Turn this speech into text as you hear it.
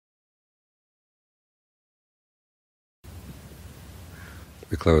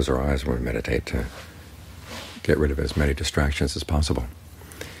We close our eyes when we meditate to get rid of as many distractions as possible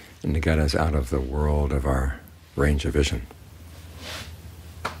and to get us out of the world of our range of vision.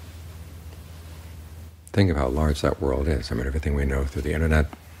 Think of how large that world is. I mean, everything we know through the internet,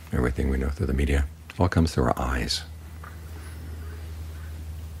 everything we know through the media, all comes through our eyes.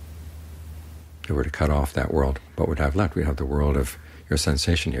 If we were to cut off that world, what would we have left? We'd have the world of your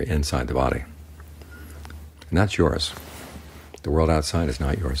sensation here inside the body. And that's yours. The world outside is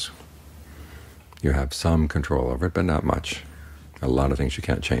not yours. You have some control over it, but not much. A lot of things you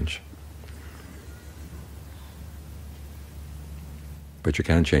can't change. But you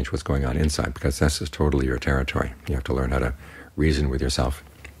can change what's going on inside, because this is totally your territory. You have to learn how to reason with yourself,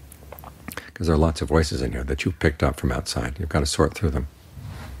 because there are lots of voices in here that you've picked up from outside. You've got to sort through them.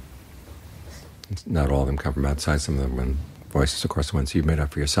 Not all of them come from outside. Some of them voices, of course, the ones you've made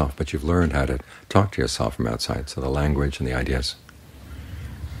up for yourself, but you've learned how to talk to yourself from outside, so the language and the ideas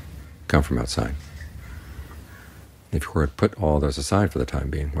come from outside. If you were to put all those aside for the time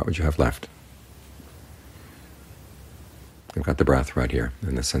being, what would you have left? You've got the breath right here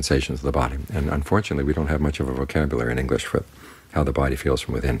and the sensations of the body. And unfortunately, we don't have much of a vocabulary in English for how the body feels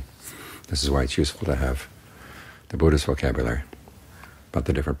from within. This is why it's useful to have the Buddhist vocabulary about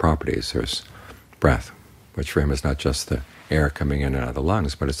the different properties. There's breath, which for him is not just the air coming in and out of the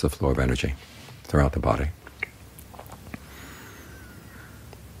lungs, but it's the flow of energy throughout the body.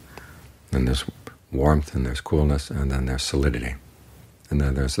 Then there's warmth, and there's coolness, and then there's solidity. And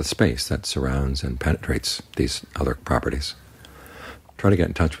then there's the space that surrounds and penetrates these other properties. Try to get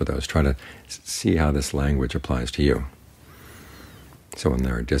in touch with those. Try to see how this language applies to you. So when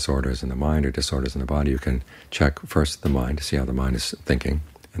there are disorders in the mind or disorders in the body, you can check first the mind to see how the mind is thinking,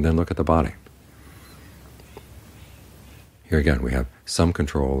 and then look at the body. Here again, we have some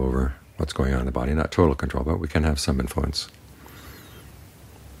control over what's going on in the body, not total control, but we can have some influence.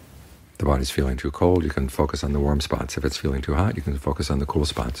 If the body's feeling too cold, you can focus on the warm spots. If it's feeling too hot, you can focus on the cool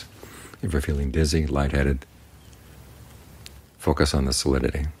spots. If you're feeling dizzy, lightheaded, focus on the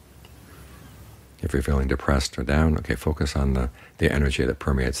solidity. If you're feeling depressed or down, okay, focus on the energy that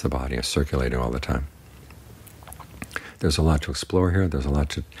permeates the body and circulating all the time. There's a lot to explore here. There's a lot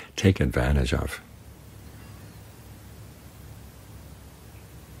to take advantage of.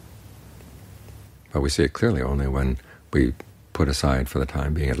 But we see it clearly only when we put aside, for the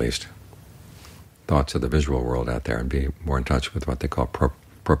time being at least, thoughts of the visual world out there and be more in touch with what they call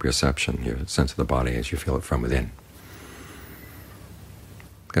proprioception, your sense of the body as you feel it from within.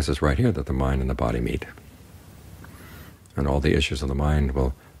 Because it's right here that the mind and the body meet. And all the issues of the mind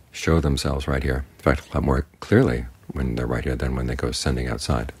will show themselves right here. In fact, a lot more clearly when they're right here than when they go sending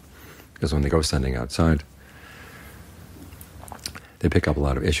outside. Because when they go sending outside, they pick up a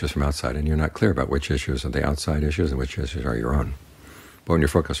lot of issues from outside, and you're not clear about which issues are the outside issues and which issues are your own. But when you're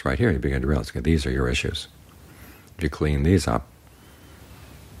focused right here, you begin to realize, okay, these are your issues. If you clean these up,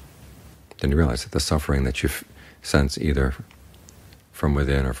 then you realize that the suffering that you sense either from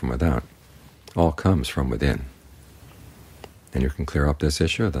within or from without all comes from within. And you can clear up this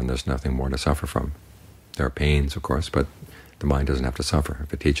issue, then there's nothing more to suffer from. There are pains, of course, but the mind doesn't have to suffer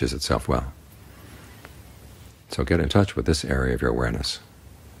if it teaches itself well. So get in touch with this area of your awareness.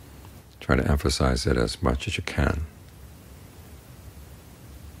 Try to emphasize it as much as you can.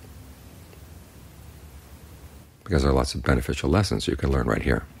 Because there are lots of beneficial lessons you can learn right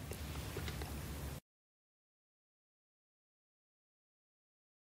here.